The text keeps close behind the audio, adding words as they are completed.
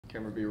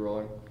Camera B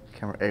rolling.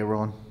 Camera A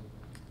rolling.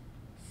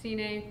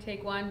 Scene,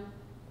 take one.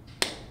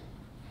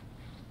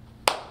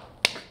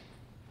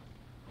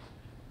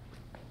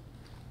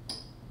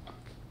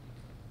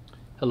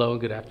 Hello,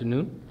 good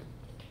afternoon.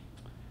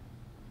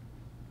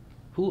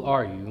 Who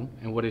are you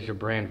and what does your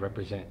brand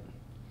represent?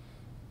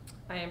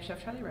 I am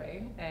Chef Charlie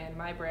Ray, and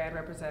my brand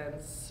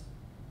represents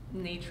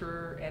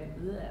nature and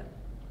bleh.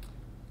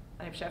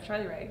 I'm Chef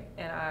Charlie Ray,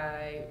 and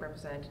I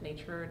represent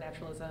nature,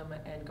 naturalism,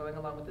 and going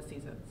along with the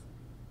seasons.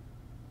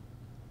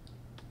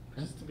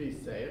 Just to be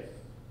safe,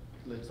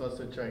 let's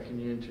also try, can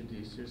you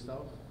introduce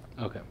yourself?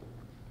 Okay.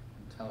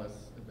 And tell us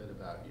a bit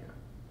about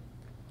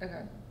you.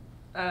 Okay.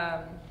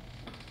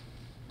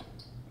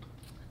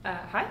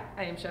 Hi,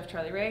 I am Chef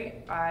Charlie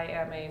Ray. I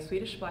am a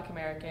Swedish Black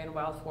American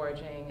wild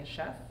foraging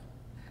chef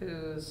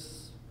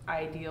whose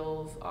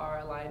ideals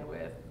are aligned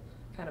with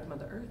kind of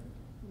Mother Earth.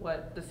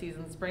 What the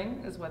seasons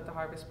bring is what the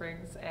harvest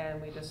brings,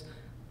 and we just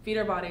feed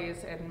our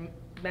bodies and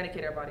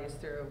medicate our bodies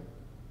through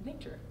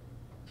nature.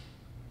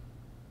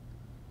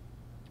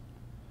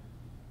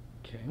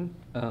 Okay.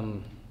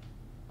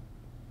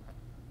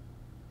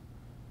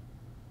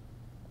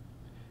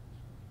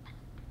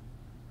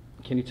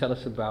 Can you tell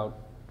us about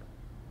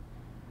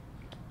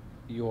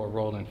your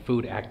role in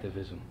food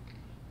activism?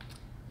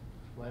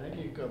 Why don't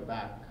you go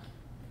back?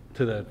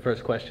 To the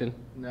first question?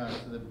 No,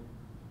 to the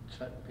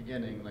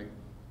beginning, like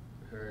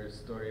her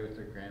story with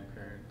her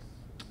grandparents.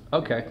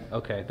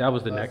 Okay, that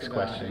was the Tell us next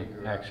about how you question,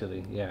 grew up.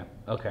 actually, yeah,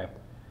 okay.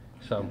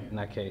 So, in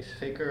that case,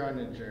 Take her on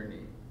a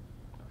journey.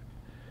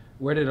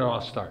 where did it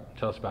all start?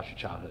 Tell us about your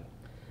childhood.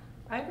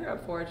 I grew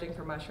up foraging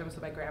for mushrooms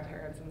with my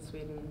grandparents in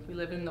Sweden. We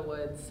lived in the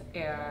woods,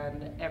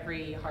 and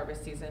every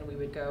harvest season we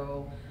would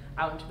go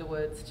out into the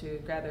woods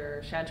to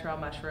gather chanterelle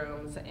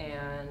mushrooms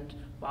and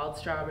wild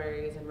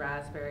strawberries and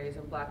raspberries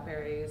and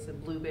blackberries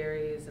and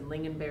blueberries and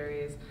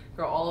lingonberries,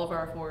 grow all over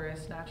our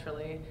forest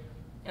naturally.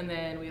 And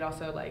then we'd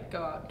also like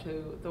go out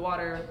to the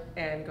water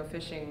and go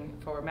fishing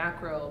for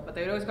mackerel, but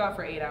they would always go out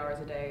for 8 hours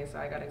a day, so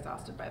I got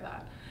exhausted by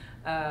that.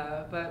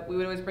 But we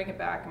would always bring it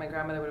back. My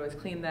grandmother would always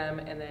clean them,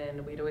 and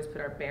then we'd always put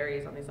our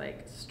berries on these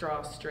like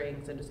straw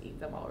strings and just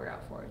eat them while we were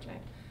out foraging.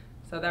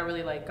 So that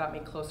really like got me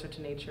closer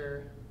to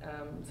nature.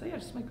 So yeah,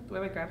 just the way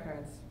my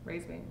grandparents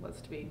raised me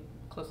was to be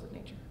close with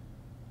nature.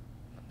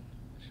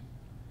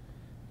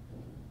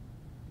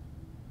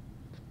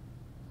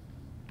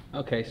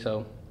 Okay,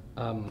 so,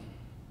 I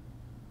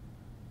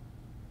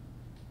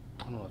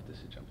don't know if this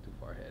is jump too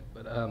far ahead,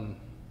 but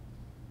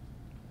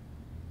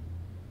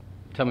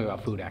tell me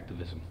about food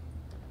activism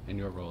and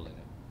your role in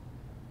it,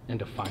 and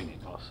define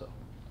it also.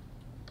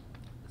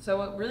 So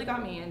what really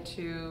got me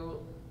into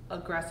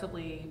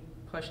aggressively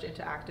pushed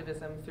into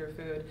activism through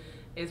food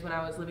is when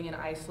I was living in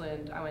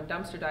Iceland. I went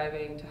dumpster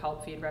diving to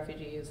help feed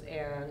refugees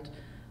and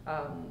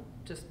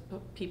just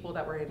people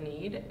that were in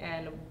need,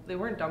 and they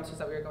weren't dumpsters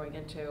that we were going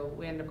into.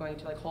 We ended up going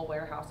to like whole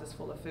warehouses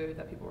full of food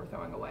that people were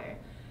throwing away,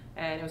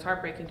 and it was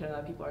heartbreaking to know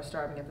that people are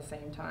starving at the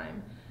same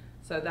time.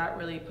 So that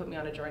really put me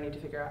on a journey to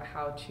figure out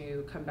how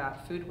to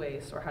combat food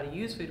waste, or how to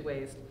use food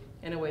waste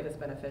in a way that's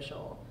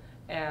beneficial.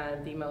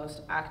 And the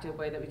most active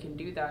way that we can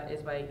do that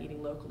is by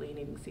eating locally and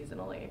eating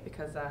seasonally,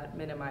 because that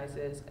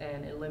minimizes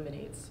and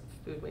eliminates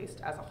food waste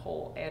as a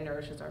whole and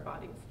nourishes our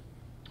bodies.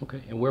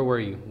 Okay, and where were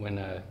you when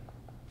the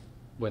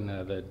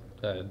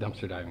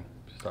dumpster diving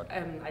started?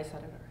 I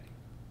said it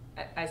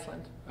already.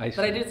 Iceland. Iceland.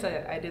 But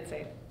I did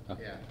say it.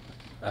 Okay.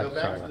 Yeah. Go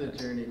Sorry back about to the that.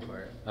 journey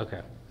part.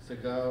 Okay. So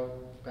go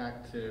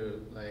back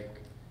to like,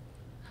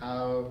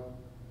 how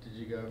did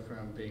you go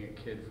from being a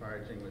kid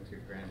foraging with your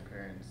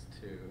grandparents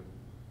to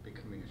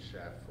becoming a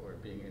chef or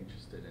being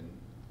interested in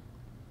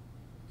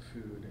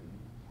food and?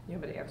 You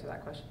want me to answer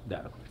that question?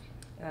 Yeah.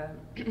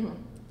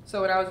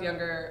 So when I was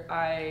younger,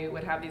 I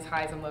would have these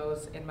highs and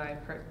lows in my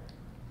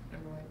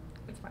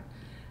it's fine.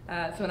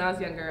 So when I was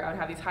younger, I would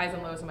have these highs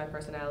and lows in my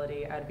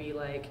personality. I'd be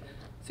like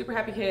super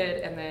happy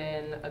kid, and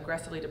then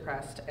aggressively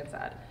depressed and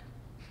sad.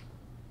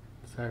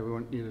 Sorry, we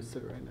want you to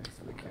sit right next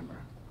to the camera.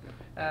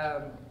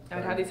 I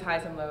would have these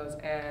highs and lows,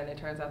 and it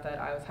turns out that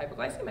I was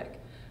hypoglycemic.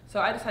 So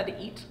I just had to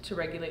eat to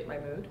regulate my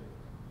mood.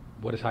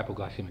 What is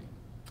hypoglycemic?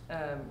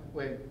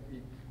 Wait,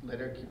 let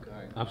her keep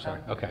going. I'm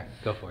sorry. Okay,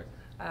 go for it.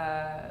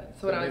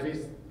 So when I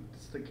was,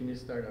 maybe, can you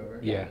start over?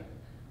 Yeah.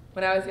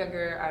 when I was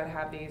younger, I would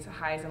have these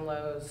highs and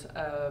lows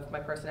of my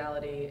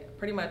personality.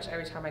 Pretty much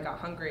every time I got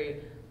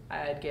hungry,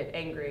 I'd get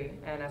angry,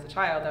 and as a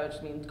child, that would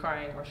just mean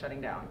crying or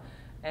shutting down.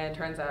 And it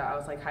turns out I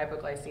was like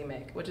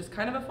hypoglycemic, which is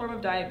kind of a form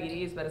of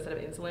diabetes, but instead of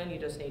insulin, you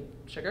just need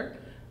sugar.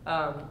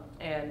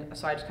 And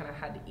so I just kind of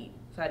had to eat.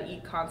 So I had to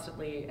eat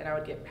constantly, and I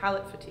would get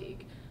palate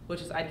fatigue,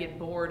 which is I'd get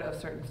bored of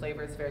certain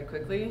flavors very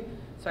quickly.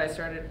 So I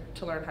started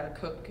to learn how to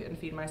cook and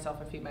feed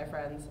myself and feed my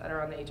friends at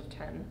around the age of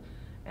 10.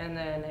 And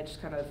then it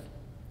just kind of,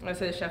 I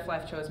say the chef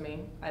life chose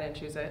me. I didn't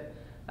choose it.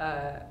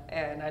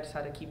 And I just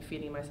had to keep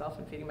feeding myself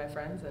and feeding my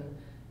friends, and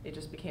it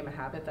just became a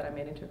habit that I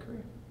made into a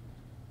career.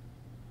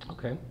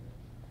 Okay.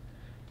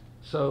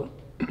 So,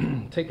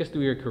 take us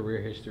through your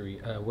career history.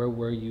 Where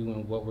were you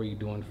and what were you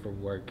doing for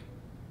work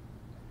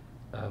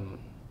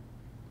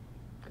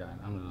God,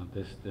 I don't know,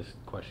 this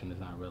question is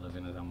not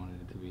relevant as I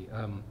wanted it to be.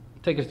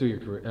 Take us through your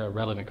career,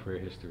 relevant career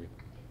history.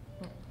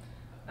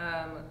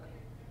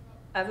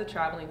 As a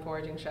traveling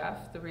foraging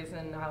chef, the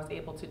reason I was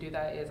able to do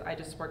that is I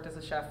just worked as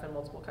a chef in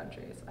multiple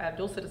countries. I have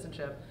dual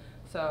citizenship,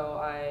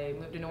 so I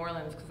moved to New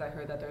Orleans because I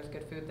heard that there's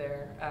good food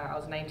there. I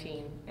was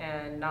 19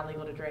 and not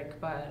legal to drink,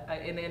 but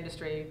in the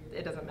industry,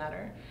 it doesn't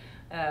matter.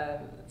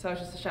 So I was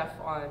just a chef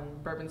on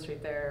Bourbon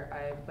Street there.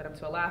 I went up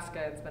to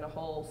Alaska and spent a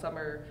whole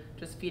summer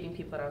just feeding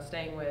people that I was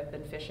staying with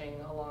and fishing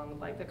along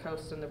like the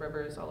coast and the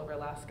rivers all over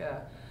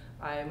Alaska.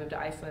 I moved to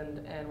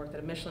Iceland and worked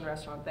at a Michelin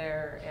restaurant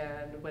there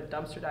and went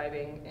dumpster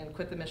diving and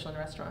quit the Michelin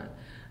restaurant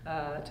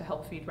to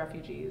help feed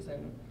refugees.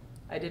 And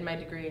I did my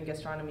degree in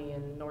gastronomy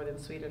in northern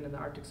Sweden in the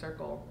Arctic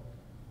Circle,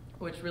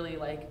 which really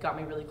like got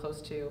me really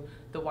close to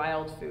the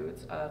wild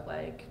foods of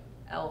like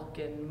elk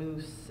and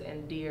moose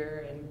and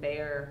deer and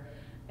bear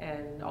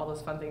and all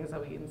those fun things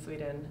that we eat in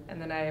Sweden. And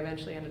then I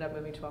eventually ended up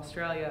moving to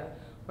Australia,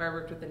 where I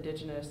worked with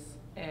indigenous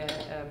and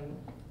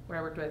where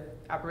I worked with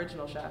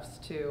Aboriginal chefs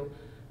to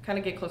kind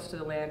of get close to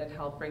the land and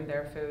help bring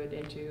their food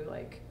into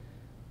like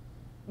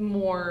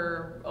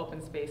more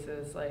open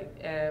spaces. Like,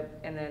 and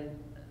then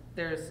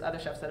there's other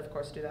chefs that of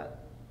course do that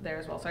there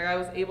as well. So I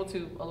was able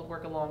to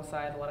work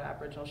alongside a lot of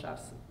Aboriginal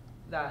chefs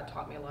that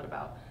taught me a lot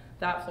about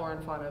that flora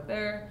and fauna of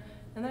there.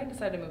 And then I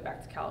decided to move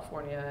back to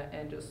California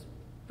and just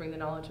bring the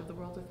knowledge of the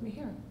world with me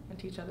here and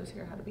teach others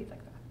here how to be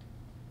like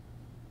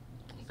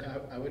that.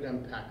 So I would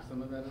unpack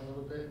some of that a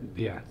little bit.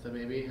 Yeah. So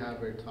maybe have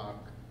her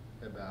talk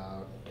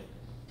about,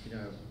 you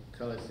know,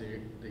 tell us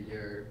the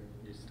year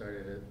you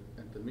started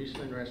at the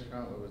Michelin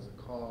restaurant. What was it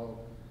called?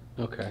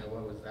 Okay. You know,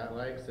 what was that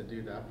like? So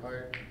do that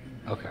part.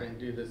 Okay. Then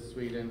do the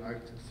Sweden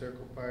Arctic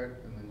Circle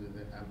part, and then do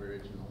the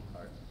Aboriginal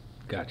part.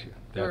 Got you.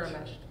 They were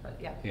meshed, but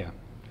yeah. Yeah.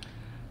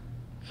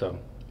 So.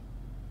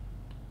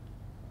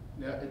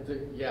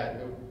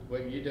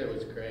 What you did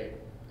was great.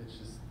 It's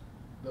just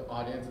the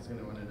audience is going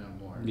to want to know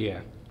more.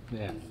 Yeah.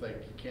 Yeah. It's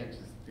like you can't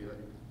just do it.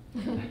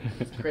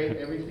 It's great.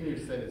 Everything you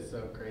said is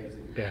so crazy.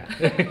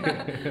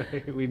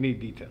 Yeah. We need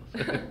details.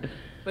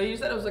 But you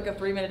said it was like a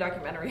 3-minute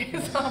documentary.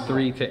 So.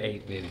 3 to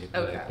 8 minutes.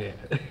 Okay.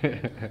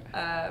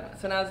 Yeah.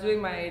 So when I was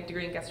doing my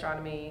degree in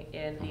gastronomy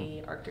in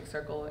the Arctic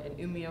Circle in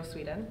Umeå,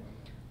 Sweden,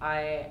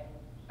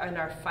 in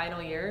our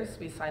final years,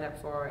 we signed up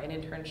for an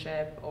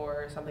internship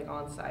or something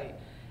on site.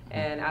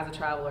 And as a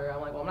traveler,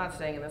 I'm like, well, I'm not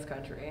staying in this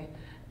country.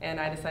 And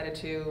I decided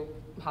to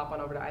hop on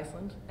over to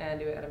Iceland and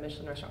do it at a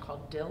Michelin restaurant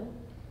called Dill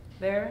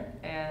there.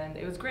 And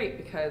it was great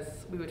because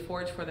we would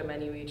forage for the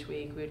menu each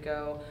week. We would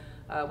go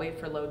wait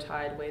for low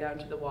tide, wade out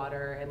into the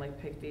water, and like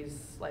pick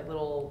these like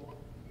little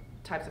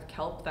types of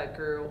kelp that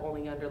grew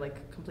only under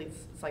like complete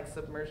like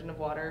submersion of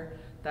water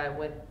that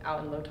went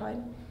out in low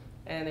tide.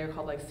 And they were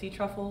called like sea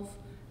truffles.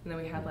 And then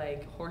we had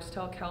like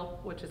horsetail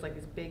kelp, which is like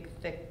these big,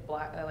 thick,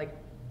 black,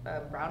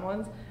 brown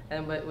ones.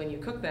 And when you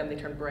cook them, they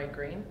turn bright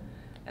green.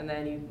 And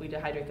then we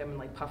dehydrate them and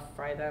like puff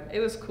fry them. It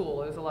was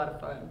cool. It was a lot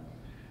of fun.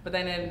 But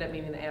then I ended up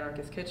meeting the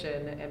Anarchist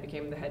Kitchen and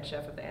became the head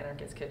chef of the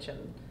Anarchist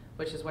Kitchen,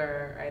 which is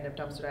where I ended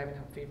up dumpster diving to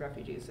help feed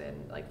refugees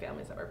and like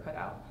families that were put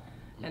out.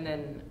 And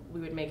then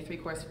we would make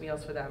 3-course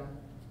meals for them.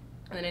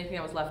 And then anything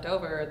that was left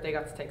over, they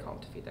got to take home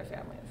to feed their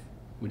families.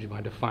 Would you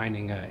mind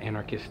defining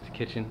Anarchist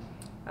Kitchen?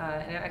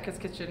 An Anarchist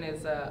Kitchen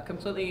is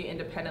completely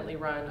independently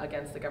run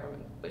against the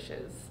government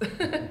wishes. So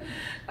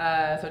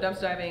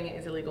dumpster diving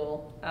is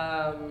illegal.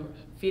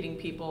 Feeding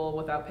people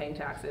without paying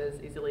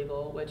taxes is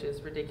illegal, which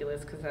is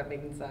ridiculous because that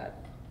means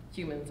that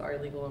humans are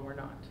illegal and we're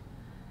not.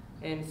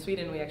 In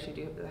Sweden, we actually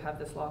do have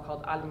this law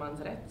called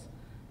allemansrätt,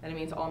 and it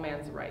means all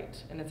man's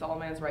right, and it's all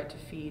man's right to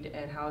feed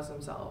and house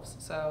themselves.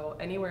 So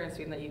anywhere in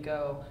Sweden that you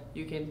go,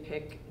 you can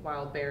pick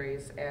wild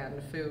berries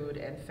and food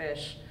and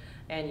fish,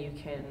 and you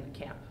can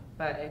camp.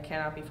 But it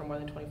cannot be for more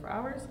than 24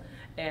 hours,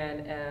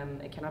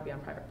 and it cannot be on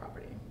private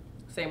property.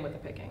 Same with the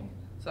picking.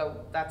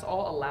 So that's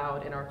all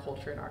allowed in our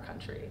culture in our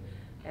country.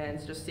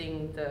 And just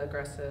seeing the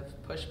aggressive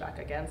pushback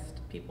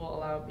against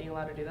people being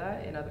allowed to do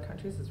that in other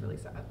countries is really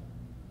sad.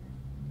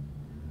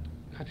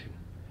 Got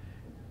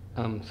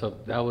you. So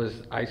that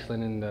was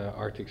Iceland in the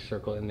Arctic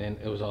Circle, and then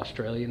it was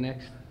Australia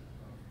next?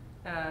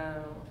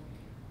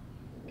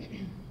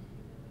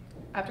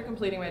 After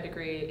completing my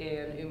degree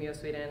in Umeå,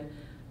 Sweden,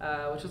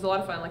 which was a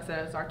lot of fun, like I said,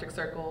 it was Arctic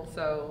Circle,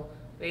 so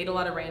we ate a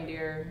lot of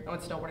reindeer. I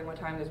went snowboarding one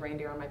time, there's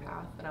reindeer on my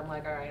path, and I'm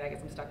like, all right, I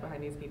guess I'm stuck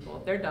behind these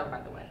people. They're dumb,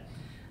 by the way.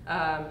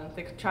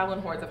 They travel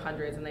in hordes of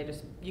hundreds, and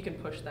you can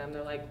push them.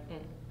 They're like,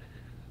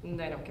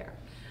 they don't care.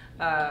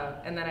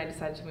 And then I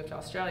decided to move to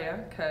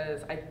Australia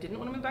because I didn't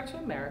want to move back to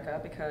America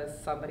because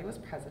somebody was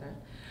president.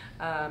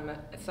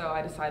 So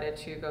I decided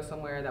to go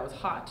somewhere that was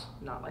hot,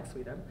 not like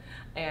Sweden,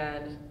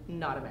 and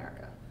not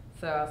America.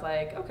 So I was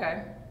like,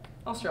 okay,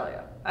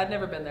 Australia. I'd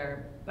never been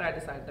there, but I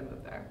decided to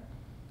move there.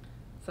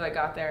 So I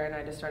got there and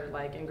I just started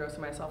like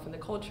engrossing myself in the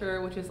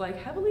culture, which is like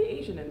heavily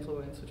Asian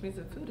influence, which means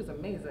the food is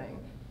amazing.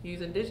 You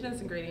use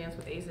indigenous ingredients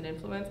with Asian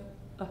influence,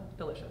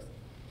 delicious.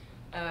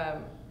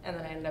 And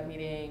then I ended up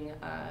meeting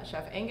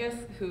Chef Angus,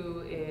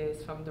 who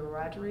is from the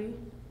Wiradjuri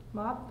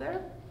mob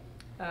there.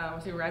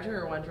 was he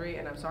Roger or Wondry,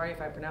 and I'm sorry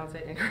if I pronounce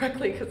it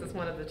incorrectly because it's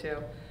one of the two.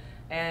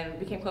 And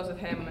became close with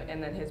him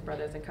and then his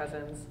brothers and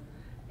cousins.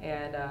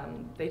 And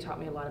they taught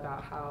me a lot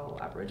about how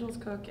Aboriginals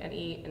cook and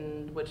eat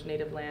and which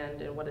native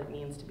land and what it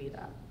means to be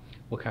that.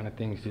 What kind of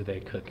things do they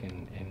cook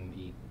and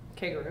eat?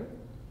 Kangaroo,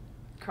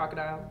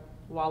 crocodile,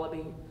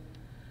 wallaby,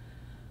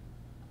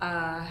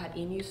 had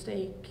emu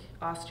steak,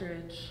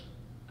 ostrich,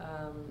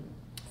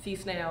 sea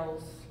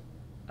snails,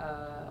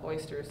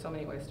 oysters, so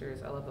many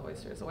oysters. I love the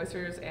oysters.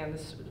 Oysters and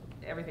this,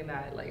 everything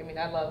that, like, I mean,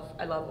 I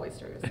love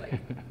oysters.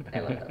 Like, I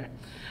love them.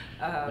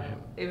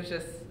 It was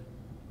just,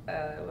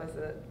 what's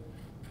it?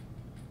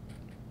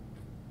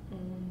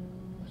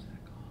 What's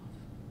that called?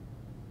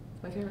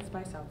 It's my favorite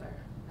spice out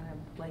there, and I'm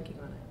blanking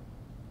on it.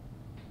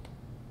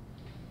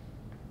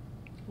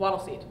 Wattle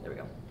seed, there we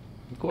go.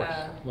 Of course,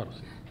 wattle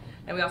seed.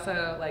 And we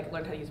also like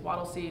learned how to use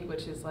wattle seed,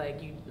 which is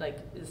like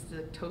is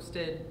the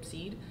toasted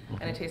seed,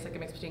 and it tastes like a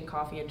mix between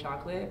coffee and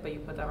chocolate. But you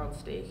put that on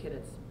steak, and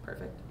it's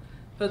perfect.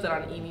 Put that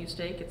on an emu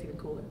steak, it's even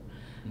cooler.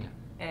 Yeah.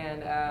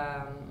 And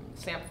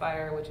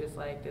samphire, which is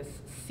like this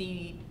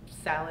seed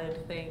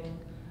salad thing.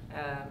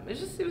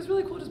 It was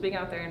really cool just being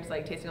out there and just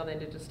like tasting all the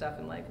indigenous stuff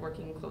and like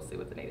working closely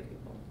with the native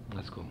people.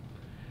 That's cool.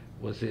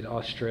 Was it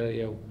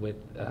Australia with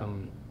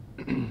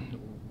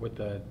with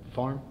the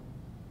farm,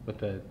 with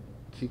the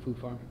seafood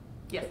farm?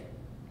 Yes.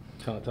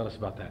 Tell us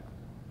about that.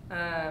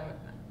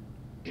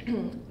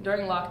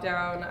 During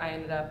lockdown, I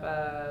ended up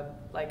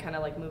kind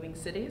of moving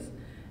cities,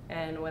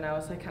 and when I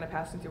was like kind of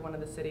passing through one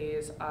of the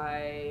cities,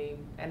 I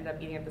ended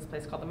up eating at this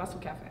place called the Mussel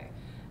Cafe,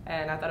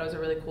 and I thought it was a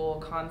really cool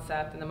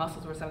concept, and the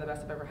mussels were some of the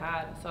best I've ever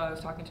had. So I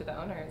was talking to the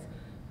owners,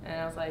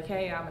 and I was like,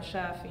 "Hey, I'm a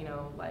chef. You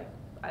know, like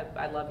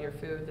I love your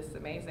food. This is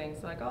amazing."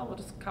 So like, "Oh, well,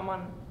 just come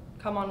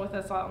on with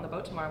us out on the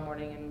boat tomorrow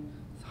morning and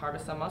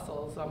harvest some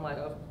mussels." So I'm like,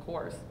 "Of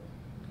course."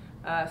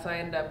 So I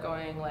ended up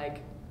going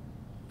like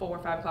 4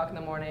 or 5 o'clock in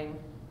the morning,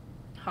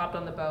 hopped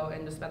on the boat,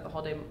 and just spent the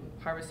whole day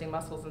harvesting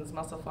mussels in this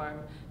mussel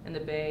farm in the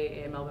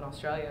bay in Melbourne,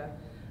 Australia.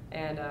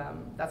 And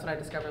that's when I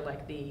discovered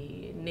like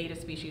the native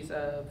species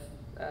of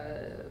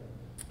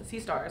sea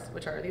stars,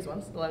 which are these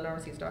ones, the Leonora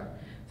sea star.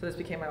 So this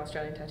became my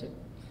Australian tattoo.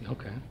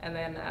 Okay. And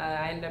then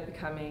I ended up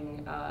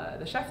becoming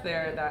the chef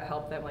there that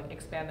helped them like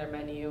expand their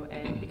menu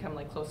and become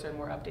like closer and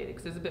more updated,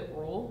 because it was a bit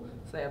rural,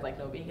 so they had like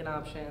no vegan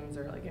options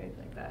or like anything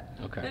like that.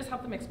 Okay. I just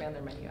helped them expand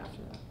their menu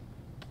after that.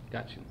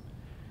 Got you.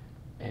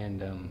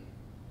 And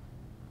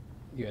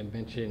you had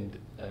mentioned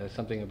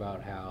something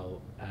about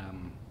how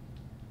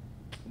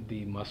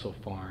the mussel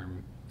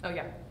farm. Oh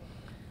yeah.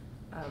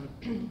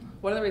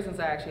 One of the reasons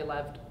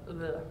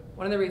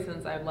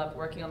I loved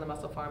working on the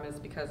mussel farm is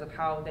because of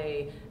how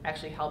they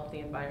actually helped the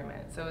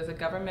environment. So it was a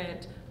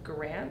government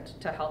grant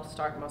to help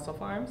start mussel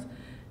farms,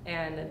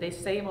 and they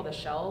save all the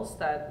shells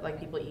that like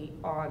people eat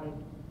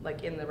on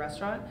like in the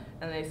restaurant,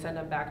 and they send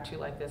them back to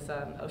like this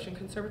ocean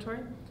conservatory,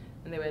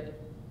 and they would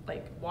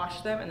like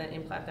wash them and then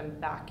implant them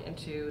back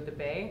into the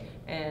bay,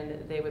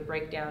 and they would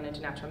break down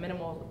into natural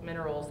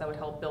minerals that would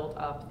help build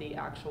up the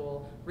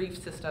actual reef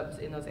systems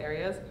in those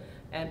areas.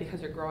 And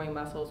because you're growing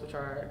mussels, which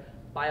are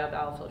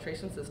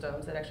biofiltration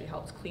systems, it actually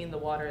helps clean the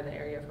water in the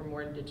area for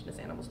more indigenous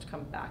animals to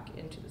come back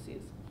into the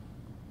seas.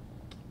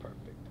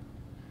 Perfect.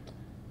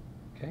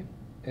 Okay.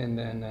 And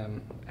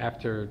then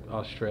after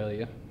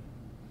Australia.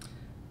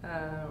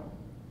 I'm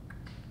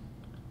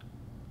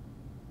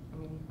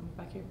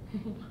back here.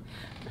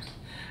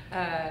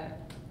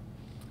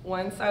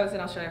 Once I was in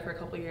Australia for a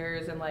couple of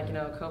years, and like, you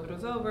know, COVID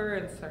was over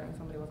and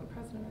somebody wasn't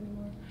president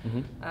anymore.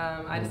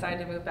 I decided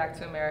to move back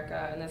to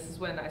America, and this is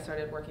when I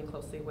started working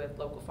closely with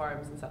local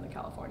farms in Southern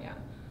California.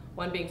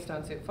 One being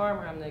Stone Soup Farm,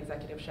 where I'm the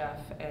executive chef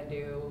and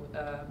do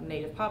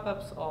native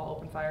pop-ups, all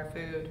open fire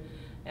food,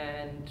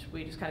 and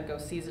we just kind of go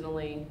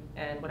seasonally,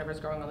 and whatever's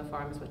growing on the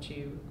farm is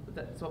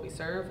that's what we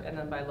serve, and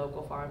then by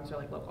local farms or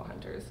like local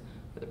hunters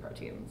for the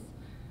proteins.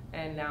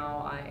 And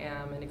now I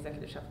am an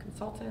executive chef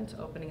consultant,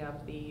 opening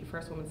up the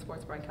first women's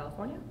sports bar in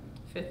California,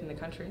 5th in the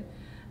country,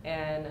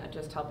 and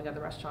just helping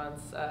other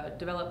restaurants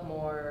develop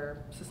more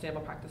sustainable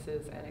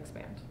practices and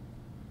expand.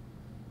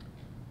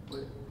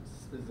 What,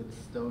 is it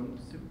Stone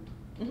Soup?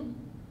 Mm-hmm.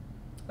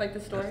 Like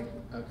the story?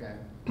 Okay.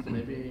 So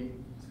maybe,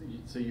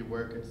 so you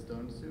work at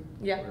Stone Soup?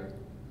 Yeah, or?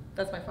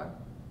 that's my farm.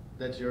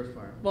 That's your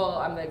farm? Well,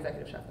 I'm the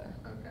executive chef there.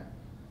 Okay.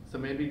 So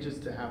maybe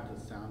just to have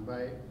the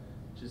soundbite,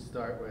 just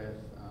start with,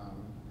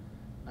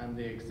 I'm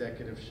the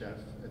executive chef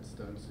at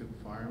Stone Soup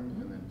Farm,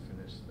 and then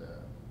finish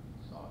the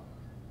song.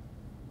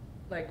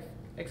 Like,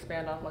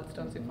 expand on what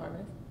Stone Soup Farm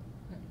is?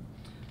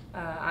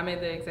 I'm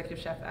the executive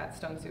chef at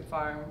Stone Soup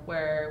Farm,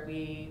 where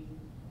we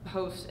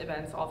host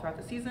events all throughout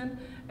the season,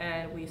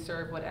 and we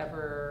serve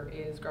whatever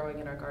is growing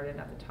in our garden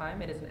at the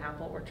time. It is an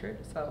apple orchard,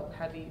 so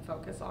heavy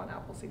focus on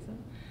apple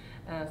season.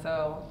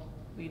 So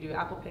we do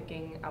apple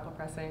picking, apple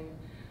pressing,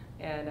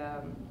 and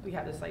we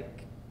have this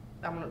like,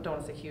 I don't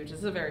want to say huge, this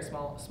is a very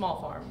small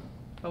farm,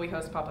 but we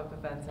host pop-up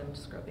events and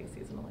just grow things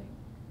seasonally.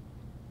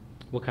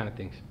 What kind of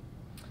things?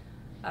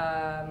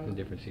 In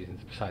different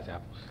seasons besides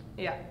apples.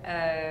 Yeah,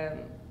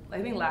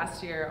 I think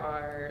last year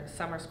our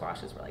summer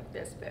squashes were like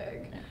this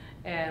big,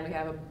 And we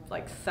have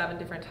like 7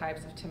 different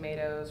types of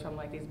tomatoes, from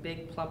like these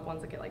big plump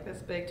ones that get like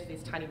this big to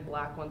these tiny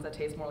black ones that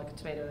taste more like a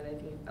tomato than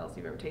anything else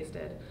you've ever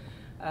tasted,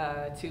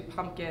 to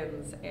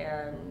pumpkins,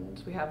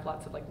 and we have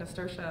lots of like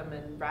nasturtium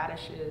and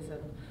radishes.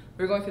 And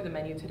we're going through the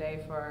menu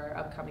today for our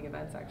upcoming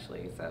events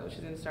actually. So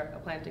she's going to start a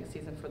planting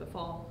season for the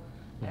fall,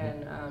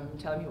 and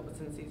telling me what's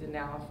in season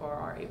now for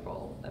our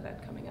April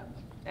event coming up.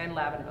 And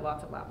lavender,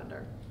 lots of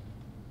lavender.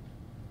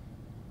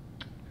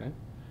 Okay.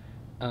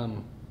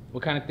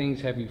 What kind of things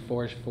have you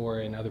foraged for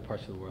in other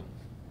parts of the world?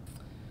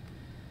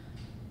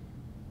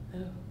 Oh,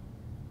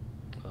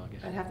 Well, I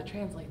guess I'd have to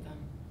translate them.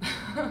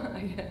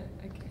 I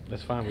can't.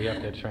 that's fine. We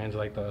have to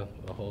translate the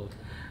whole.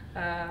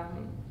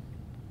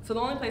 So the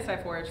only place I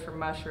forage for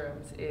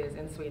mushrooms is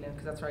in Sweden,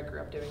 because that's where I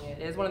grew up doing it.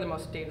 It is one of the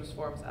most dangerous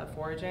forms of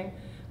foraging,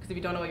 because if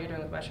you don't know what you're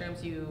doing with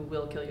mushrooms, you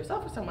will kill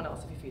yourself or someone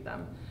else if you feed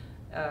them.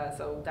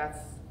 So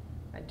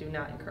I do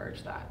not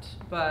encourage that.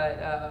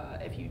 But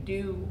if you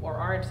do or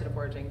are interested in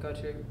foraging, go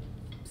to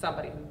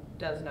somebody who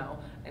does know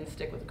and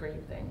stick with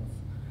green things.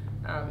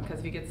 Because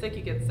if you get sick,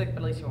 but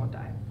at least you won't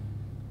die.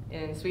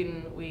 In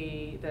Sweden,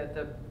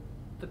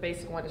 the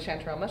basic one is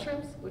chanterelle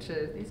mushrooms, which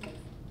is these guys.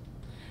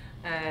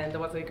 And the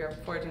ones that we grew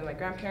up foraging with my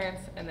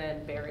grandparents, and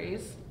then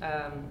berries,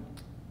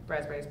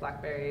 raspberries,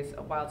 blackberries,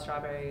 wild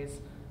strawberries.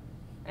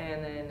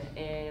 And then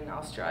in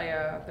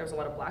Australia, there's a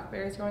lot of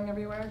blackberries growing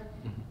everywhere.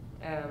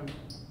 And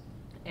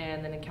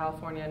then in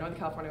California, Northern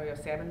California, we have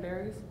salmon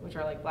berries, which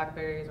are like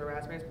blackberries or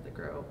raspberries, but they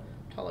grow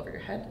tall over your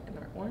head and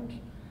they're orange.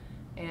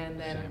 And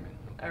then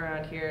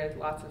around here,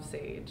 lots of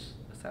sage.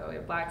 So we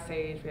have black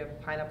sage, we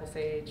have pineapple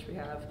sage, we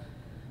have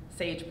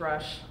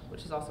sagebrush,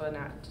 which is also a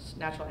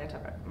natural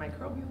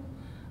antimicrobial.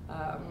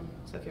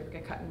 So if you ever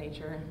get cut in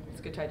nature, it's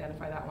good to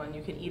identify that one.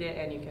 You can eat it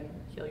and you can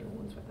heal your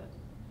wounds with it.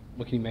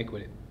 What can you make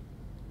with it?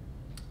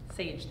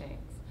 Sage things.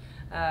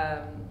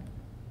 I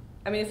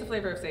mean, it's the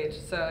flavor of sage.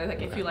 So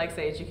like, if you like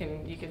sage, you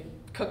can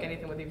cook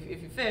anything with it.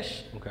 If you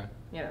fish, Okay.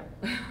 you know.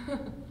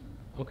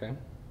 Okay.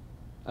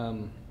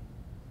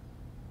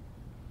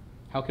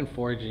 How can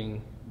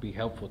foraging be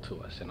helpful to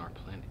us in our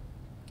planet?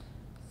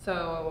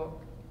 So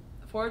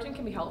foraging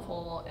can be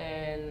helpful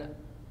in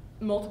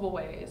multiple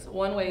ways.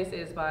 One way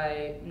is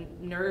by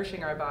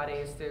nourishing our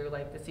bodies through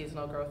like the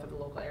seasonal growth of the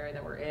local area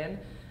that we're in.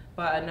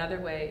 But another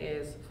way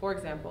is, for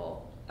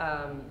example,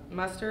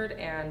 mustard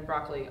and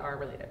broccoli are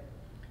related.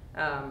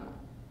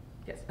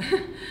 Yes,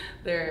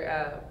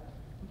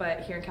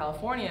 but here in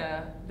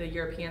California, the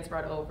Europeans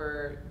brought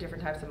over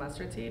different types of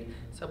mustard seed.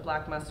 So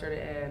black mustard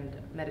and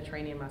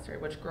Mediterranean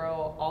mustard, which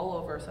grow all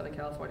over Southern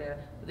California.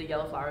 The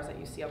yellow flowers that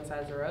you see on the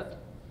sides of the road,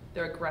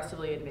 they're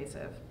aggressively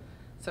invasive.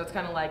 So it's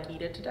kind of like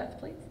eat it to death,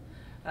 please.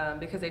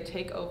 Because they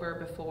take over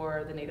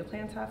before the native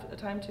plants have a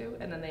time to,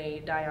 and then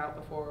they die out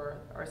before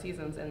our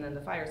seasons, and then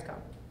the fires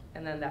come.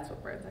 And then that's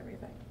what burns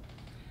everything.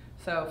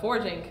 So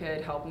foraging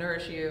could help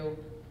nourish you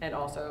and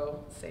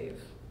also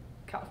save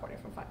California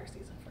from fire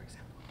season, for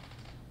example.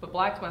 But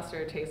black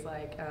mustard tastes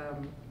like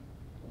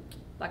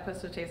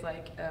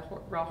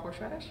raw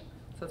horseradish,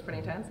 so it's pretty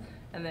intense.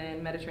 And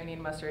then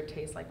Mediterranean mustard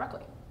tastes like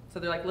broccoli.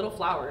 So they're like little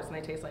flowers, and they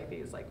taste like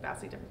these like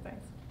vastly different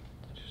things.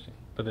 Interesting.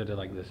 But they're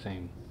like the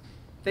same.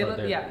 They look,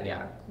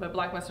 yeah. But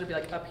black mustard would be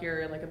like up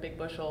here in like a big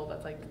bushel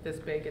that's like this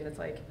big, and it's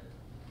like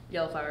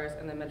yellow flowers,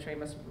 and then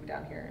Mediterranean mustard would be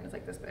down here, and it's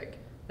like this big,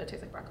 but it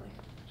tastes like broccoli.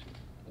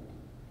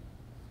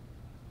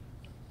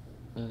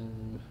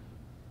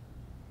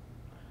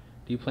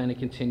 Do you plan to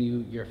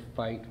continue your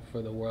fight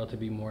for the world to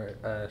be more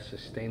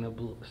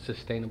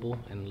sustainable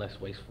and less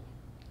wasteful?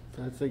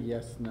 So that's a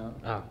yes, no.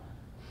 Ah,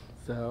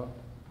 So,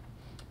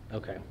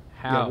 okay.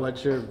 yeah, How?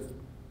 what's your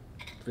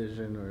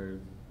vision or,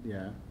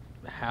 yeah?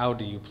 How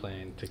do you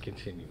plan to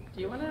continue?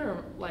 Do you want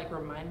to like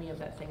remind me of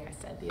that thing I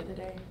said the other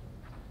day?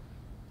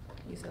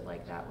 You said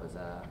like that was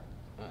a.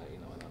 You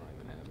know what? I don't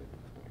even have it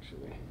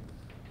actually.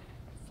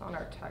 It's on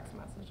our text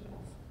messages.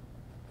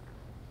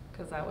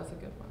 Because that was a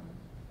good one.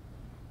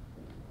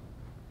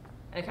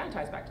 And it kind of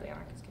ties back to the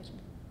Anarchist Kitchen.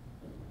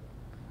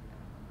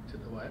 To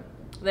the what?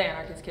 The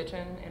Anarchist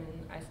Kitchen in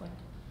Iceland.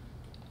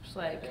 Just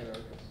like.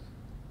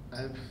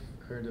 I've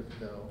heard of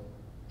Dill.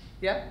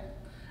 Yeah.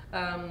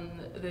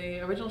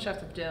 The original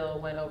chefs of Dill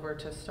went over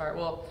to start,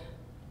 well,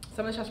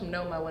 some of the chefs from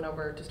Noma went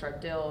over to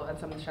start Dill, and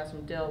some of the chefs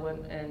from Dill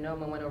and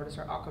Noma went over to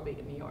start Aquabeat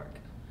in New York.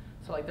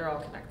 So like they're all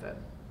connected.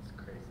 It's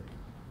crazy.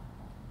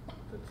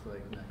 That's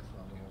like next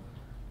level.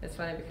 It's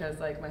funny because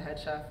like my head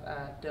chef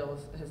at Dill,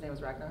 his name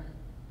was Ragnar.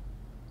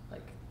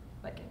 Like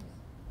Vikings.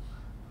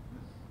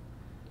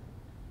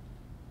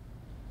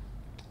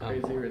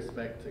 Crazy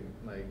respect to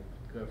like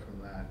go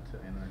from that to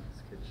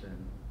Anarchist Kitchen.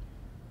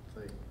 It's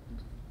like,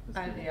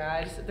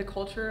 Yeah, the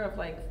culture of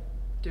like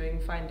doing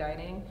fine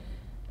dining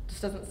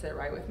just doesn't sit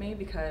right with me,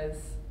 because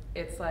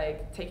it's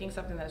like taking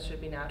something that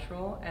should be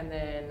natural and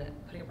then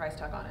putting a price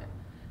tag on it,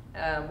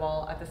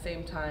 while at the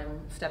same time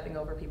stepping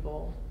over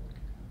people.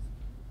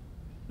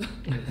 That's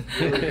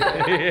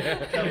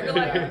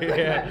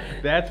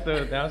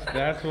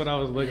what I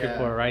was looking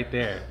for right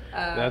there.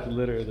 That's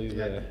literally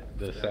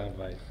the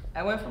soundbite.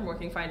 I went from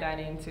working fine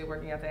dining to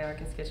working at the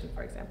Anarchist Kitchen,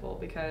 for example,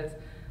 because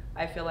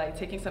I feel like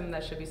taking something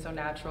that should be so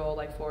natural,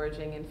 like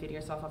foraging and feeding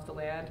yourself off the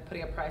land,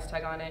 putting a price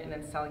tag on it and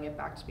then selling it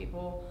back to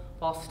people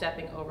while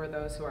stepping over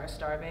those who are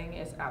starving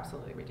is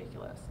absolutely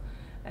ridiculous.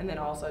 And then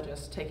also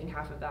just taking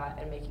half of that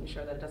and making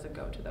sure that it doesn't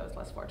go to those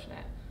less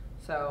fortunate.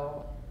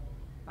 So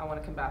I want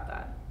to combat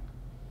that.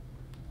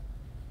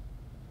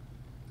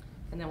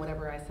 And then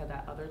whatever I said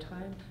that other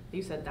time,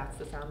 you said that's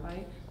the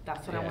soundbite.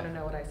 That's what I want to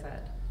know what I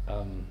said.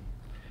 I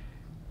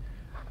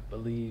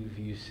believe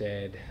you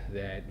said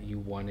that you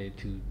wanted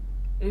to.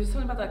 It was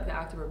something about like the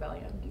act of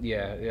rebellion.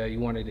 Yeah, you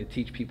wanted to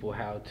teach people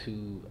how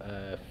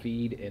to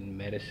feed and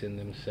medicine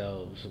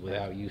themselves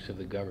without use of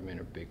the government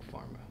or big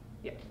pharma.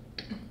 Yeah.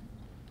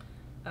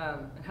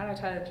 And how did I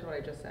tie that to what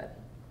I just said?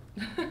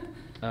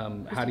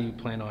 How do you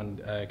plan on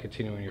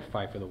continuing your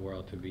fight for the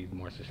world to be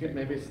more You could sustainable?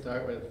 maybe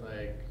start with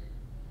like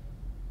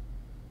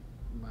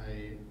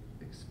my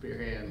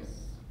experience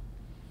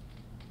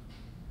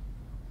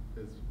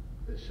as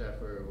a chef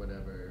or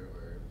whatever,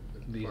 or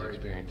These foraging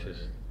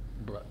experiences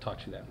or-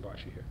 taught you that and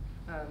brought you here.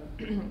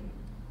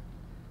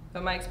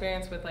 So my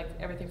experience with like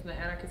everything from the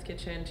anarchist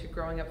kitchen to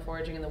growing up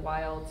foraging in the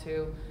wild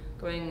to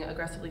going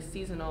aggressively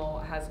seasonal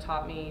has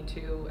taught me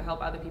to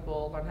help other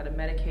people learn how to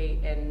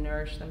medicate and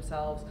nourish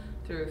themselves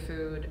through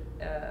food,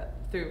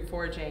 through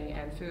foraging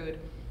and food.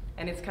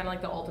 And it's kind of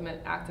like the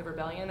ultimate act of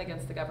rebellion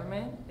against the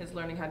government, is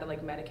learning how to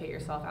like medicate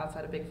yourself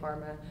outside of big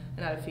pharma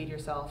and how to feed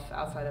yourself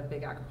outside of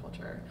big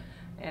agriculture.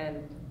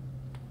 And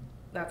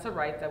that's a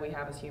right that we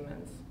have as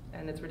humans,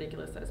 and it's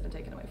ridiculous that it's been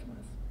taken away from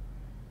us.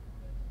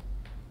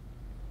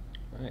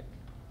 Right.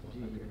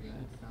 Did you hear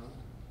that sound?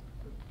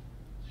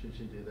 Should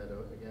she do that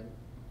again?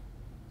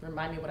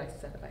 Remind me what I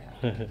said if I have.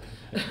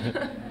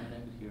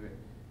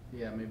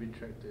 Yeah, maybe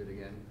try to do it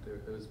again.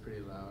 It was pretty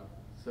loud.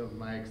 So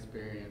my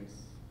experience,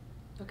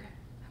 Okay.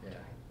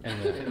 yeah.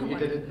 And And you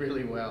did it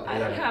really well. I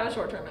don't have a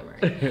short-term memory.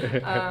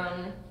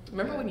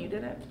 Remember when you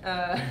did it?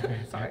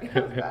 Sorry,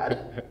 that was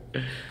bad.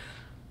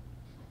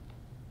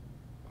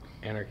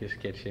 Anarchist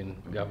kitchen,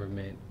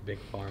 government, big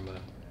pharma,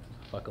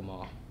 fuck them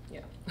all.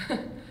 Yeah.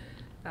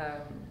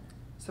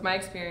 So my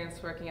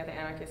experience working at the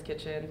Anarchist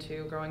Kitchen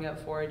to growing up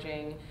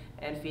foraging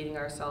and feeding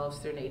ourselves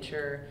through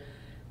nature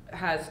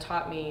has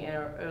taught me,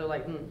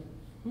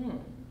 No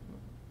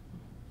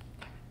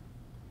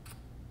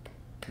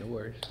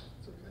worries.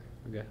 It's okay.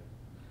 Okay.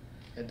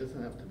 It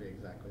doesn't have to be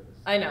exactly the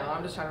same. I know,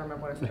 I'm just trying to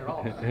remember what I said at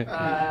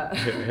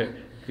all.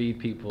 Feed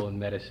people and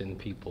medicine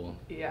people.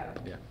 Yeah.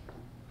 Yeah.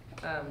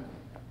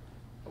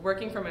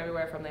 Working from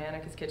everywhere from the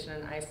Anarchist Kitchen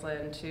in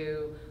Iceland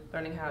to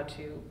learning how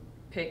to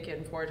pick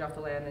and forage off the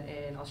land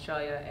in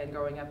Australia and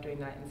growing up doing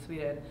that in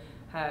Sweden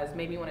has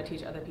made me want to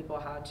teach other people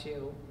how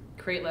to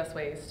create less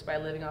waste by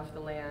living off the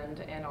land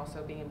and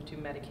also being able to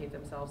medicate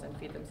themselves and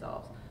feed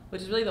themselves,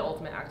 which is really the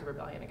ultimate act of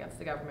rebellion against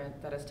the government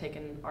that has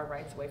taken our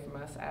rights away from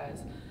us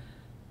as,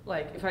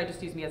 like, if I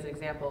just use me as an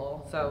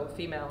example, so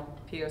female,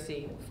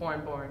 POC,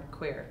 foreign-born,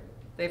 queer,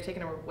 they've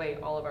taken away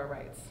all of our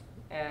rights,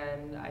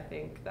 and I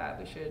think that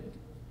we should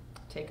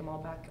take them all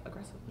back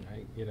aggressively.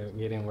 Right.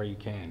 Get in where you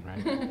can.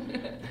 Right.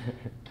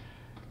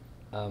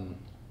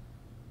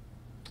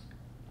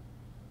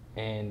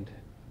 And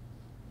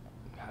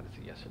God, it's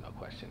a yes or no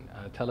question.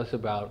 Tell us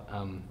about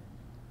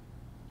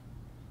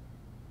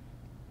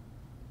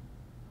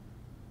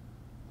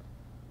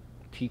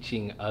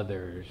teaching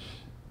others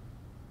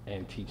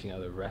and teaching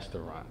other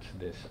restaurants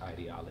this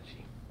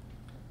ideology,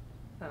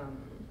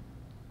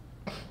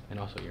 and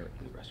also your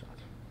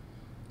restaurants.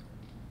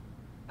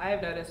 I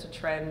have noticed a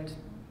trend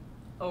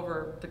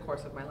over the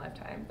course of my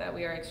lifetime that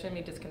we are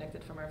extremely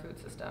disconnected from our food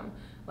system.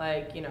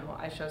 Like, you know,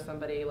 I show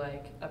somebody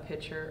like a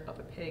picture of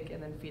a pig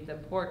and then feed them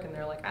pork and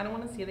they're like, I don't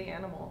want to see the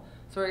animal.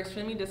 So we're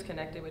extremely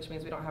disconnected, which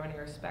means we don't have any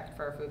respect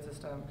for our food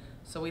system.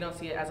 So we don't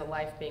see it as a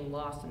life being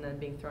lost and then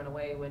being thrown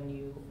away when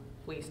you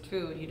waste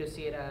food. You just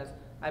see it as,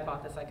 I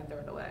bought this, I can throw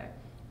it away.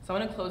 So I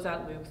want to close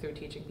that loop through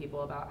teaching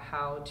people about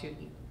how to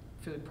eat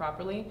food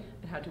properly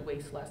and how to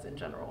waste less in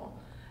general.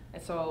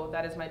 And so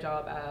that is my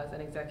job as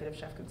an executive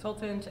chef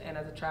consultant and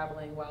as a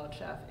traveling wild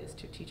chef, is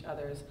to teach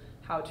others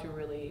how to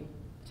really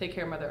take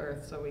care of Mother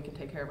Earth so we can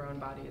take care of our own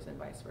bodies and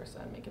vice versa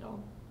and make it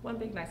all one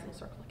big nice little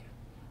circle again.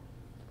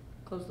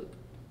 Closed loop.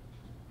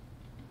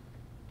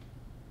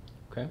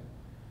 Okay.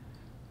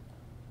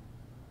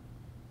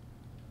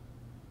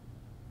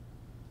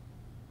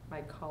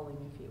 My calling,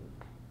 if you will.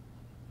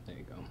 There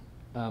you go.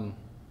 I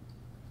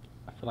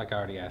feel like I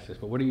already asked this,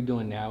 but what are you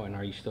doing now, and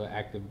are you still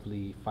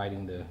actively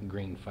fighting the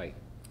green fight?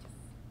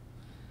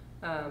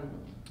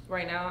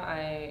 Right now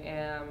I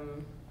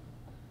am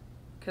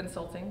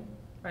consulting.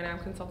 Right now I'm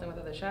consulting with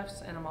other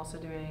chefs, and I'm also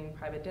doing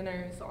private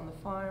dinners on the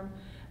farm,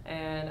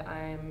 and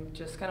I'm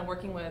just kind of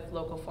working with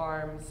local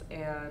farms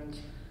and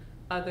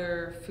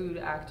other food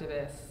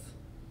activists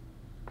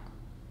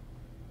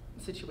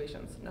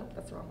situations. Nope,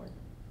 that's the wrong word.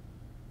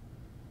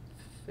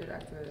 Food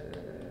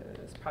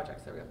activist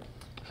projects, there we go.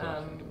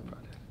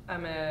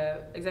 I'm an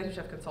executive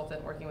chef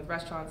consultant working with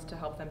restaurants to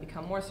help them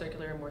become more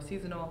circular and more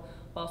seasonal,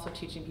 while also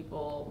teaching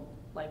people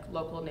like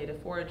local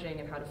native foraging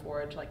and how to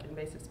forage like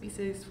invasive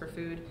species for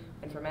food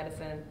and for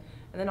medicine.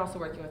 And then also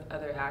working with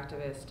other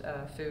activist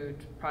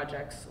food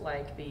projects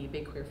like the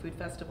Big Queer Food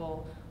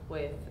Festival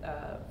with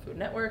Food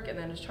Network, and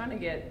then just trying to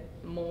get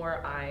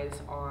more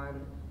eyes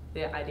on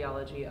the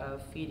ideology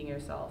of feeding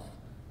yourself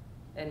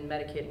and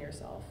medicating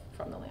yourself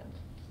from the land.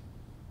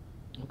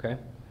 Okay.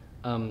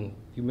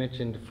 You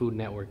mentioned Food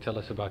Network. Tell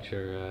us about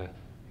your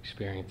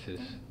experiences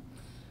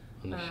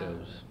on the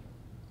shows.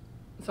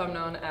 So I'm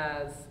known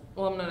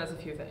as a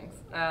few things.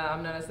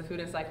 I'm known as the Food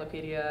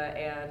Encyclopedia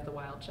and the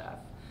Wild Chef.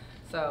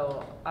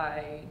 So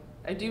I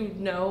do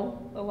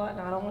know a lot.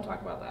 Now I don't want to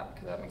talk about that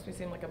because that makes me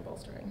seem like I'm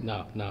bolstering.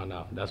 No.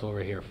 That's what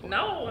we're here for.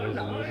 No, I'm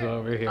not. That's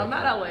what we're here I'm for.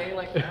 not LA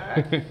like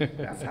that.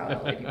 That's how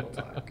LA people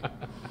talk.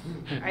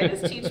 I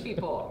just teach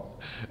people.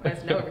 I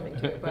just know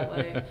everything too, but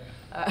like,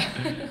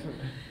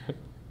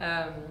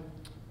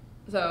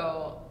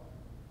 so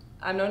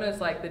I'm known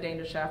as like the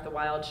Danger Chef, the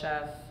Wild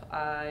Chef.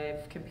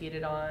 I've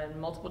competed on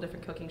multiple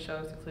different cooking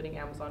shows, including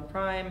Amazon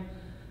Prime.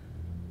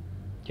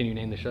 Can you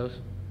name the shows?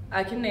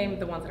 I can name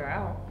the ones that are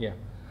out. Yeah.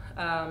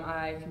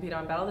 I compete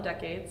on Battle of the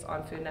Decades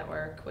on Food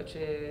Network, which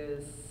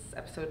is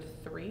episode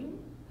 3.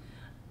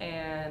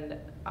 And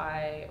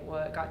I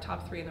got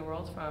top 3 in the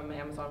world from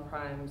Amazon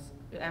Prime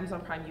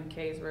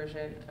UK's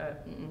version.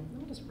 Let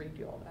me just read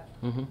you all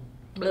that. Mm-hmm.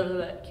 Blah, blah,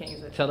 blah, can't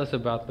use it. Tell us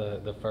about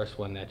the first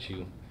one that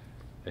you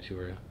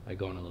were like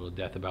going a little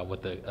depth about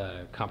what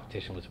the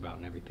competition was about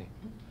and everything.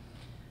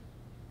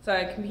 So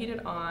I competed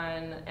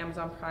on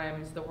Amazon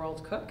Prime's The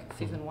World's Cook,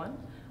 season 1.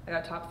 I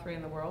got top 3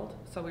 in the world.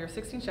 So we were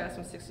 16 chefs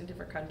from 16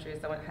 different countries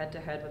that went head to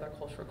head with our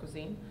cultural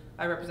cuisine.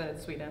 I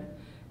represented Sweden.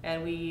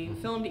 And we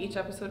filmed each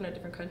episode in a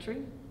different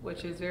country,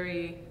 which is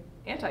very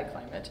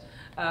anti-climate.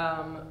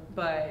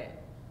 But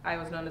I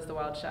was known as the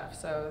Wild Chef.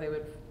 So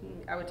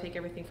I would take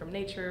everything from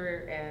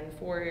nature and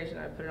forage and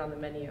I would put it on the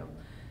menu.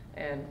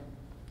 And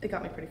it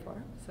got me pretty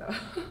far, so.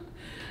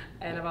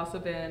 And I've also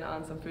been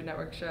on some Food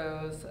Network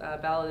shows.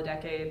 Battle of the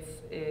Decades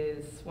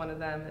is one of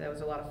them. It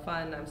was a lot of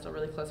fun. I'm still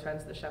really close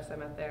friends with the chefs I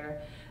met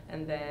there.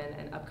 And then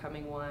an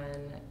upcoming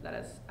one that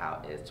is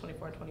out is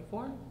 24 and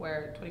 24,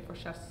 where 24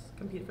 chefs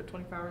compete for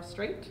 24 hours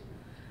straight.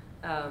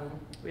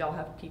 We all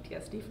have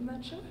PTSD from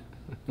that show,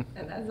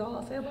 and that is all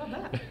I'll say about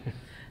that.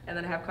 And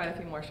then I have quite a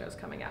few more shows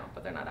coming out,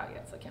 but they're not out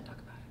yet, so I can't talk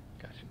about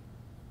it.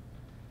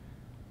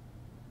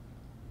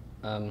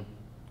 Gotcha.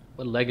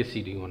 What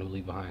legacy do you want to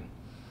leave behind?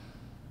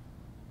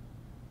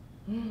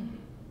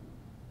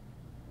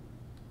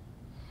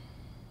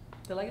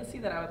 The legacy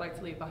that I would like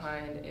to leave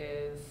behind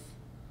is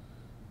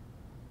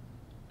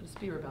just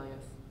be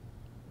rebellious.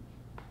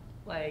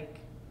 Like,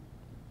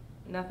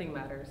 nothing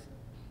matters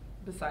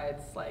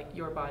besides like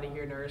your body,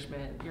 your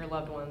nourishment, your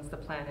loved ones, the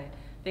planet.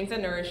 Things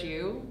that nourish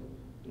you,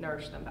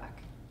 nourish them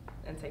back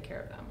and take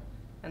care of them.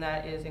 And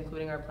that is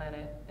including our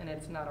planet, and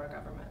it's not our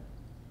government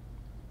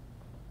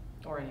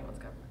or anyone's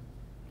government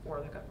or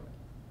the government.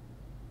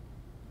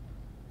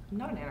 I'm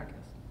not an anarchist.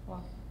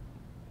 Well,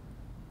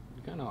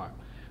 You kind of are.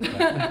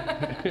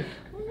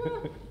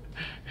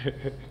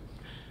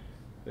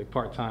 Like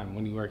part-time,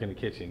 when you work in the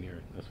kitchen,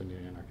 that's when you're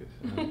an anarchist.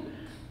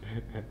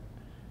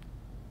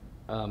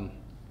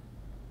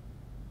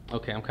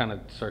 Okay, I'm kind of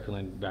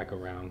circling back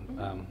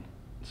around.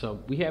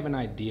 So we have an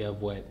idea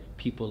of what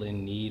people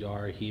in need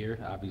are here.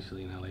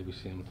 Obviously in LA we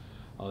see them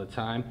all the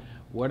time.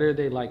 What are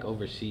they like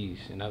overseas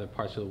in other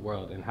parts of the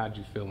world, and how did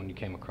you feel when you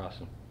came across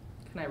them?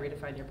 can I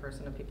redefine your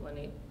person of people in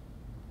need?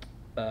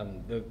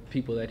 The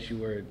people that you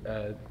were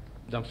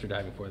dumpster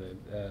diving for,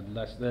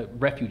 the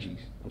refugees,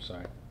 I'm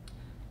sorry.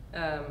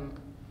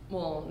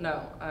 Well,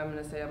 no, I'm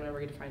going to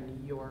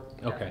redefine your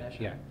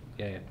definition.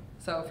 Yeah.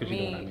 So for 'Cause you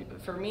know what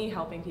I me, mean.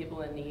 helping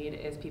people in need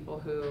is people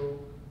who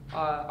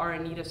are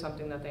in need of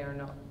something that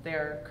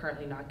they're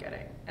currently not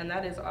getting, and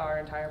that is our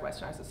entire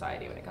Westernized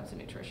society when it comes to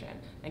nutrition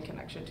and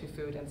connection to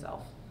food and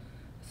self.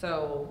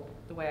 So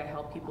the way I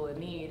help people in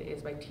need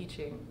is by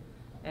teaching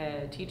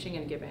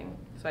and giving.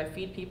 So I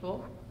feed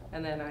people,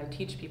 and then I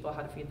teach people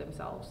how to feed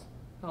themselves.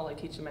 I'll like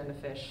teach them in the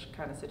fish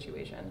kind of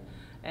situation.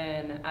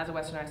 And as a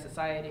Westernized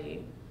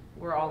society,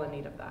 we're all in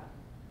need of that.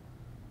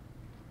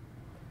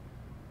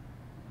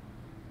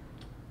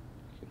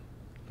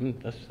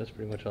 That's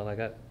pretty much all I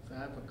got. So I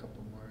have a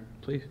couple more.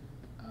 Please.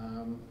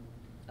 Can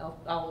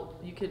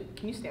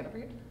you stand over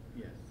here?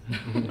 Yes.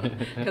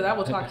 Because I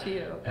will talk to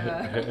you.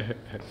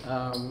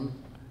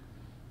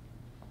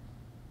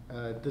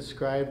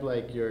 Describe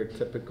like your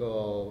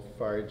typical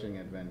foraging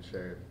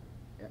adventure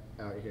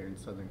out here in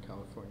Southern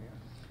California.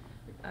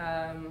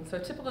 So a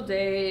typical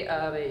day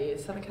of a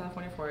Southern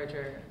California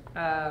forager.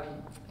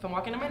 If I'm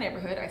walking in my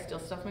neighborhood, I steal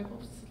stuff from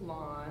people's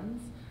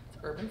lawns.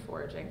 It's urban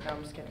foraging. No,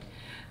 I'm just kidding.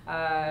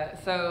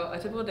 So a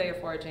typical day of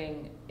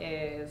foraging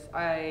is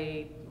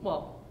I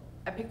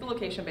pick the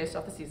location based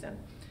off the season.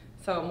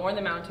 So more in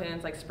the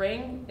mountains, like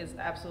spring is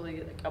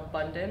absolutely like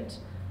abundant.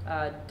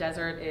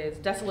 Desert is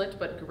desolate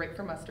but great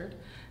for mustard.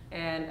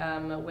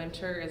 And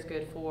winter is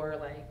good for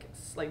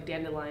like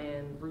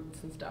dandelion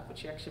roots and stuff,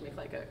 which you actually make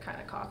like a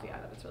kind of coffee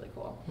out of. It's really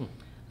cool.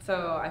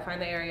 So I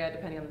find the area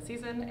depending on the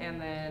season,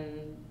 and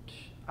then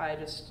I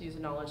just use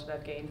the knowledge that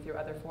I've gained through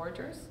other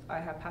foragers. I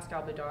have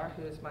Pascal Bedard,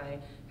 who is my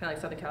kind of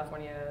like Southern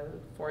California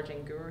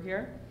foraging guru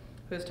here,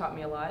 who has taught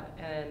me a lot.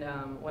 And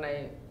when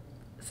I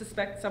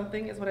suspect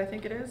something is what I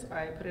think it is,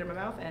 I put it in my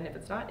mouth, and if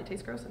it's not, it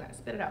tastes gross, and I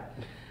spit it out.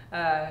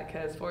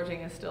 Because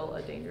foraging is still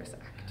a dangerous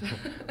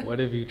act. What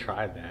have you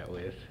tried that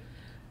with?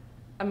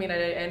 I mean, I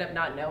end up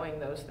not knowing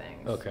those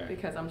things. Okay.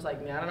 Because I'm just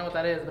like, I don't know what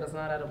that is, but it's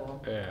not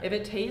edible. Yeah. If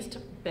it tastes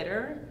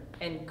bitter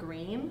and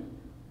green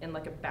in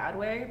like a bad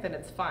way, then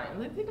it's fine.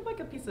 Like, think of like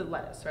a piece of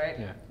lettuce, right?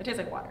 Yeah. It tastes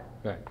like water.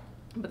 Right.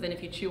 But then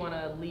if you chew on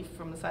a leaf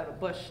from the side of a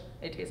bush,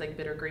 it tastes like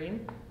bitter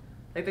green.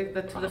 Like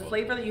the Probably.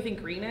 flavor that you think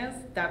green is,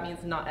 that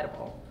means not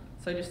edible.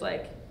 So just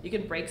like, you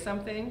can break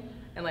something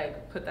and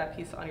like put that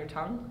piece on your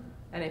tongue,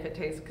 and if it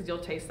tastes, because you'll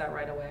taste that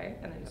right away,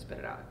 and then you spit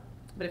it out.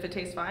 But if it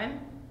tastes fine,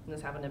 then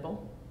just have a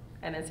nibble,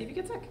 and then see if you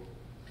get sick.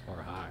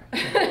 Or high.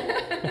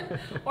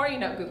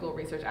 Or, Google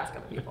research, ask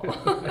other people.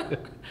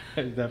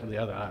 There's definitely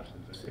other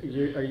options. So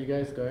are you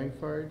guys going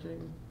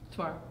foraging?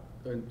 Tomorrow.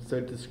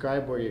 So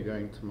describe where you're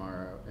going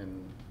tomorrow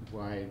and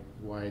why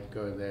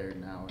go there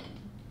now?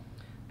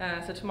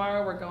 So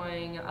tomorrow we're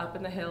going up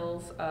in the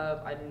hills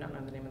of, I do not know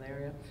the name of the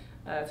area.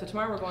 So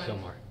tomorrow we're going...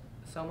 Silmar.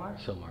 Silmar?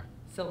 Silmar.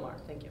 Silmar,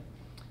 thank you.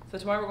 So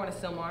tomorrow we're going to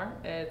Silmar.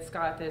 It's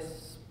got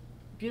this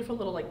beautiful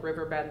little like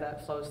riverbed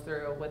that flows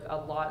through with a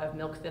lot of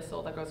milk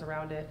thistle that goes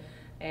around it,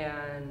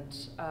 and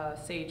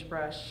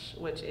sagebrush,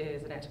 which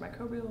is an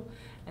antimicrobial,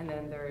 and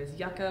then there is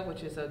yucca,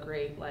 which is a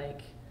great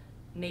like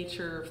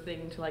nature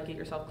thing to like get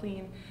yourself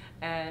clean,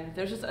 and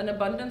there's just an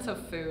abundance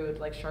of food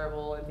like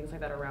chervil and things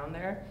like that around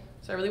there.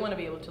 So I really want to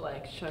be able to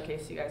like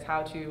showcase you guys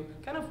how to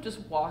kind of just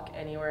walk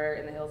anywhere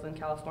in the hills in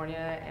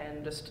California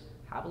and just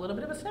have a little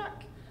bit of a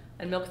snack.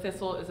 And milk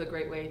thistle is a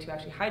great way to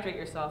actually hydrate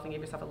yourself and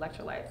give yourself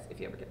electrolytes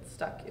if you ever get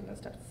stuck in those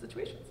types of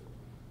situations.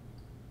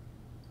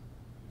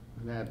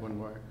 I'm gonna add one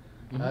more.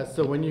 Mhm.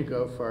 So when you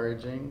go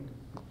foraging,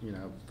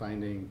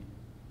 finding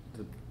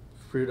the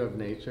fruit of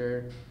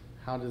nature,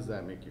 how does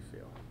that make you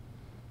feel?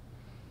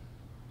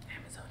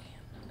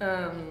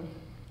 Amazonian.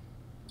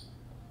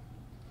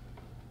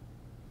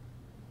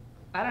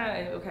 I don't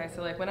know. Okay,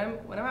 so like when I'm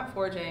out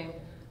foraging,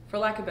 for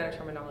lack of better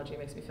terminology, it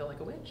makes me feel like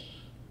a witch.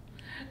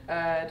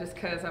 Just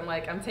because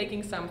I'm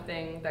taking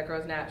something that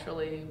grows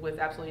naturally with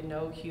absolutely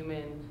no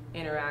human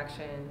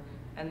interaction,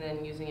 and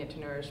then using it to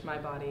nourish my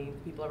body, the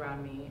people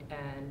around me,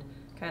 and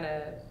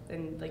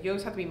you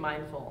always have to be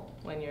mindful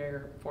when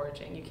you're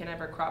foraging. You can't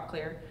ever crop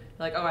clear.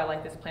 You're like, oh, I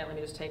like this plant, let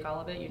me just take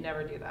all of it. You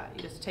never do that.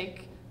 You just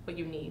take what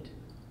you need,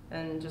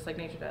 and just like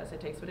nature does,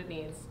 it takes what it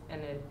needs,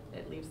 and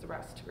it leaves the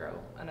rest to grow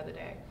another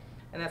day.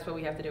 And that's what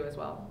we have to do as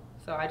well.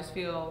 So I just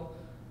feel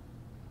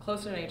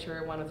closer to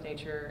nature, one with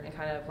nature, and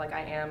kind of like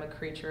I am a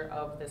creature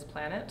of this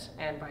planet,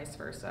 and vice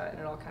versa, and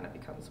it all kind of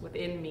becomes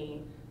within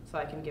me so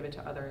I can give it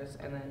to others,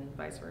 and then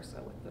vice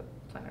versa with the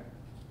planet.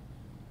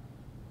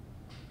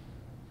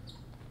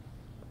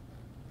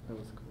 That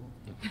was cool.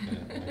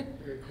 Yeah.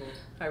 Very cool.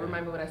 All right,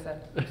 remind me what I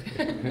said.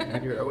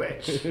 You're a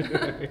witch.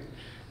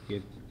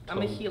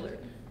 I'm a healer.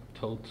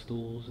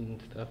 Toadstools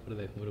and stuff.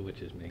 What do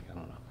witches make? I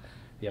don't know.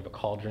 You have a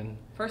cauldron.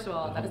 First of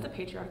all, that is the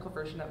patriarchal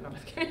version of it. No, I'm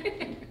just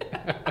kidding.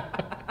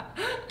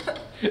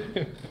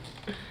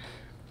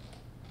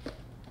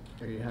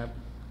 Are you have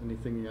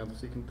anything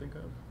else you can think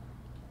of?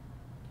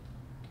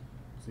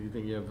 So you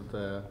think you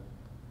have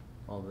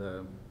all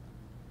the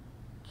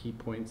key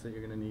points that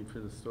you're going to need for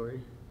the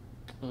story?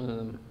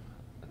 I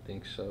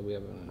think so. We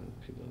have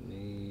people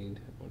need.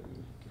 What do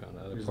we found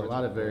other There's a parts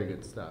lot of the very story.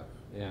 good stuff.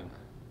 Yeah.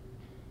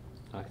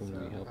 How can we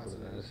So- help with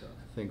that?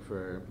 I think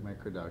for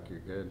microdoc you're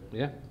good.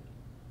 Yeah.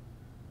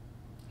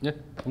 Yeah,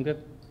 I'm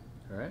good.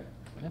 All right.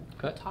 Yeah,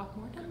 cut. Talk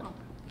more demo.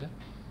 Yeah.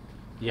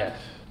 Yes.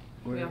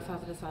 We also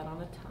have to decide on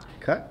the time.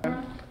 Cut.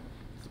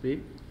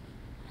 Speed.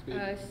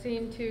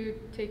 Scene 2,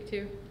 take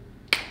 2.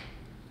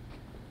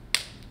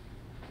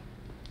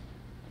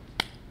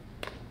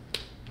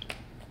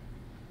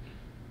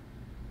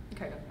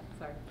 Okay, good.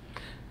 Sorry.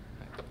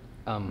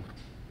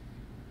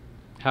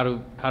 How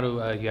do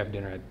you have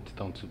dinner at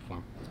Stone Soup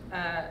Farm?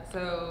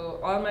 So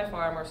on my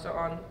farm, or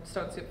on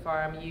Stone Soup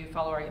Farm, you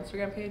follow our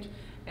Instagram page,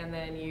 and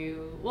then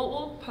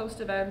we'll post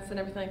events and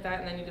everything like that,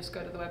 and then you just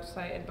go to the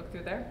website and book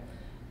through there.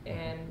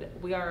 And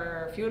we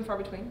are few and far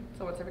between,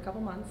 so once every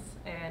couple months.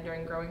 And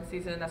during growing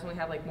season, that's when we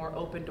have like more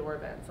open door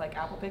events, like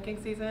apple picking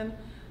season.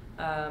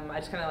 I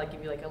just kind of like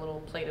give you like a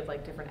little plate of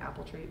like different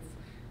apple treats.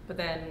 But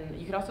then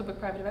you can also book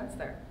private events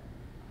there.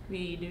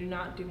 We do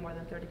not do more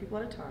than 30 people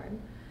at a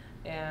time,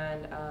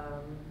 and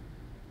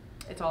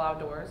it's all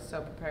outdoors,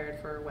 so prepared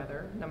for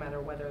weather, no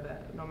matter what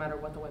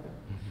the weather.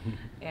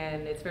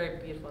 And it's very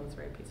beautiful, and it's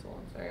very peaceful,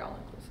 and it's very all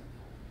inclusive.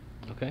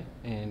 Okay.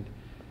 And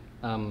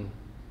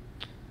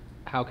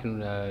how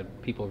can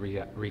people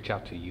reach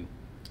out to you?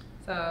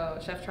 So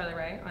Chef Charlie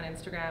Ray on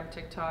Instagram,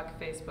 TikTok,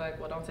 Facebook.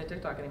 Well, don't say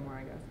TikTok anymore,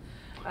 I guess.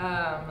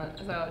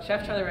 So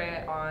Chef Charlie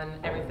Ray on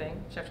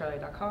everything.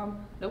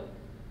 ChefCharlie.com. Nope.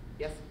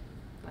 Yes.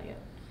 Not yet.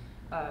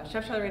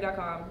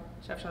 ChefCharlieRay.com.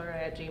 Chef Charlie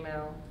Ray at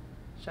Gmail.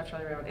 Chef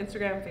Charlie Ray on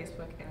Instagram,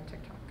 Facebook, and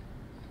TikTok.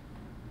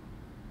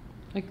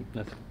 Thank you.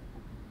 That's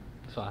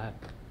all I have.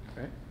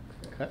 Right?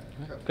 Cut?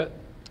 Cut.